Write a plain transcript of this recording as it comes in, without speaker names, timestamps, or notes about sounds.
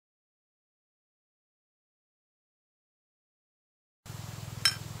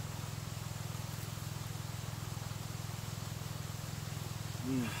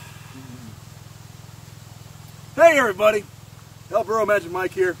Hey everybody, Burrow Magic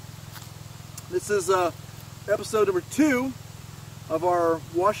Mike here. This is episode number 2 of our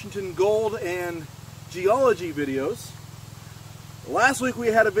Washington Gold and Geology videos. Last week we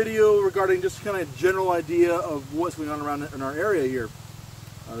had a video regarding just kind of general idea of what's going on around in our area here.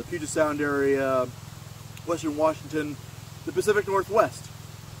 The Puget Sound area, Western Washington, the Pacific Northwest.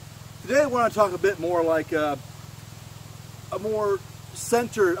 Today I want to talk a bit more like a more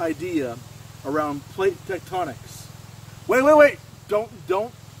centered idea around plate tectonics. Wait! Don't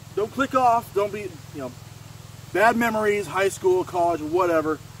click off. Don't be, bad memories, high school, college,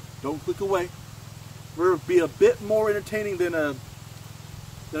 whatever. Don't click away. We'll be a bit more entertaining than a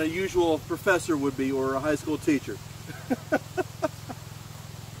usual professor would be, or a high school teacher.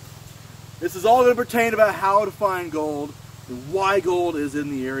 This is all going to pertain about how to find gold and why gold is in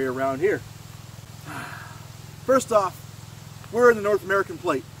the area around here. First off, we're in the North American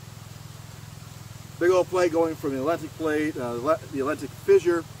plate. Big old plate going from the Atlantic plate, the Atlantic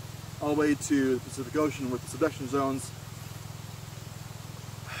fissure, all the way to the Pacific Ocean with the subduction zones.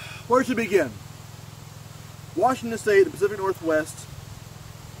 Where to begin? Washington State, the Pacific Northwest,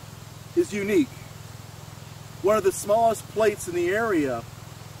 is unique. One of the smallest plates in the area,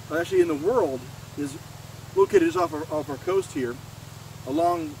 actually in the world, is located just off our coast here,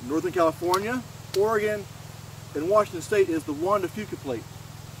 along Northern California, Oregon, and Washington State is the Juan Fuca plate.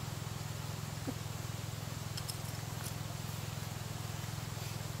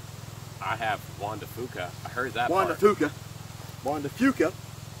 I have Juan Fuca. I heard that Juan part. Fuca. Juan Fuca.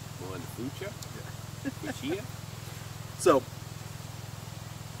 Juan Fuca? Fuchsia? So,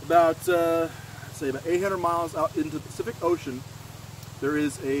 about, say about 800 miles out into the Pacific Ocean, there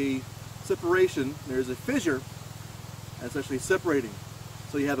is a separation, there's a fissure that's actually separating.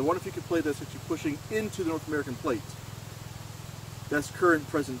 So you have the Juan Fuca plate that's actually pushing into the North American plate. That's current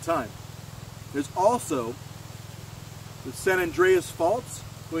present time. There's also the San Andreas faults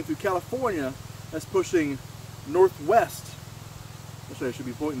going through California that's pushing northwest. Actually, I should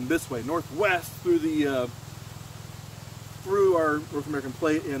be pointing this way, northwest through the through our North American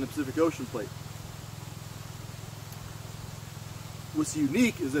plate and the Pacific Ocean plate. What's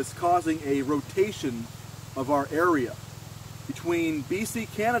unique is it's causing a rotation of our area between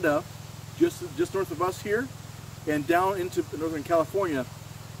BC, Canada, just north of us here, and down into Northern California.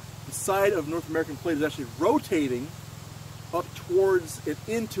 The side of North American plate is actually rotating up towards and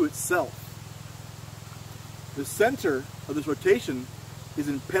into itself. The center of this rotation is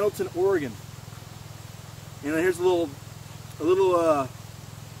in Pendleton, Oregon. And here's a little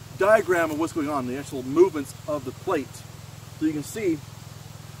diagram of what's going on, the actual movements of the plate. So you can see,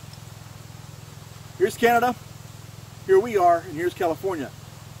 here's Canada, here we are, and here's California.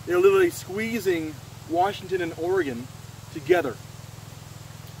 They're literally squeezing Washington and Oregon together,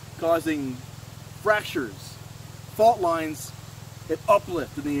 causing fractures, fault lines, and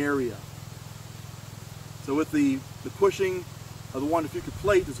uplift in the area. So with the pushing of the Juan Fuca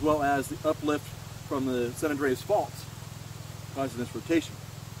plate, as well as the uplift from the San Andreas faults, causing this rotation.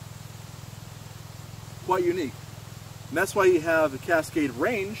 Quite unique. And that's why you have the Cascade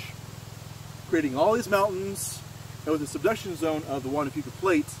Range creating all these mountains, and with the subduction zone of the Juan Fuca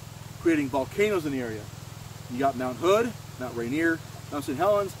plate creating volcanoes in the area. You got Mount Hood, Mount Rainier, Mount St.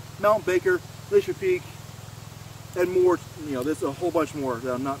 Helens, Mount Baker, Glacier Peak, and more. There's a whole bunch more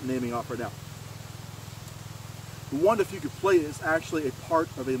that I'm not naming off right now. The Juan Fuca plate is actually a part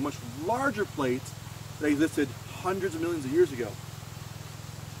of a much larger plate that existed hundreds of millions of years ago,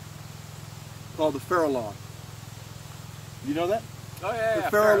 called the Farallon. You know that? Oh yeah,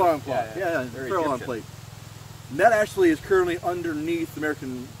 the Farallon plate. Yeah, The Farallon plate. And that actually is currently underneath the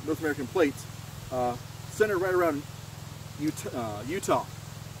North American plate, centered right around Utah.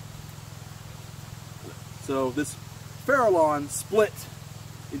 So this Farallon split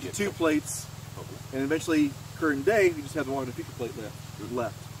into 2 plates, and eventually, current day, we just have the Juan Fuca plate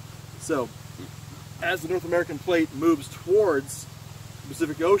left. So, as the North American plate moves towards the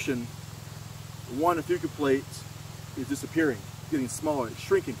Pacific Ocean, the Juan Fuca plate is disappearing, getting smaller, it's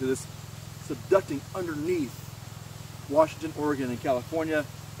shrinking to this subducting underneath Washington, Oregon, and California,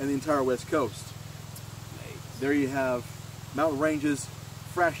 and the entire West Coast. There you have mountain ranges,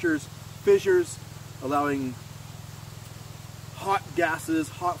 fractures, fissures, allowing hot gases,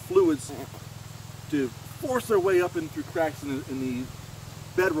 hot fluids to force their way up in through cracks in the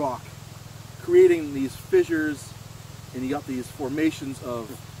bedrock, creating these fissures, and you got these formations of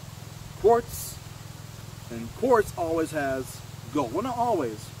quartz, and quartz always has gold. Well, not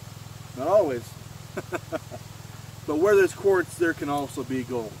always, but where there's quartz, there can also be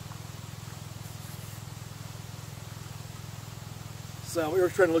gold. So we were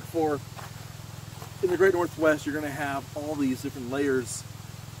trying to look for in the Great Northwest, you're going to have all these different layers.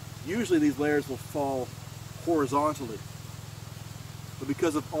 Usually these layers will fall horizontally. But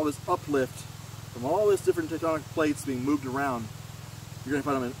because of all this uplift from all these different tectonic plates being moved around, you're going to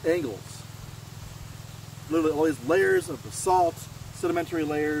find them in angles. Literally all these layers of basalt, sedimentary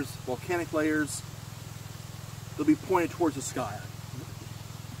layers, volcanic layers, they'll be pointed towards the sky.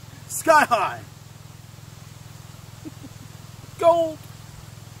 Sky high! Gold!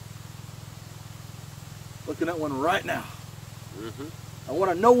 Looking at one right now. I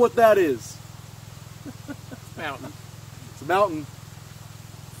want to know what that is. It's a mountain. It's a mountain.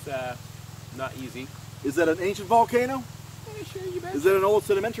 It's not easy. Is that an ancient volcano? Yeah, sure, you bet. Is that an old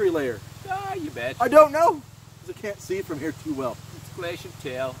sedimentary layer? Ah, you bet. I don't know, because I can't see it from here too well. It's glacial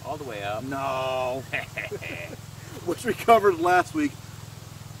tail all the way up. No. Which we covered last week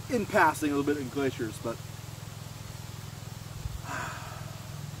in passing a little bit in glaciers, but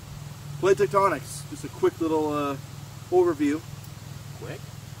plate tectonics, just a quick little overview. Quick?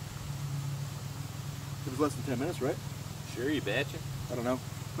 It was less than 10 minutes, right? Sure, you betcha. I don't know.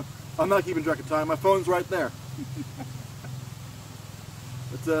 I'm not keeping track of time. My phone's right there.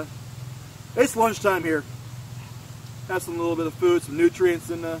 But it's lunchtime here. Have some little bit of food, some nutrients,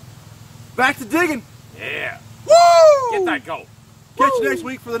 and back to digging. Yeah. Woo! Get that gold. Catch you next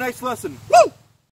week for the next lesson. Woo!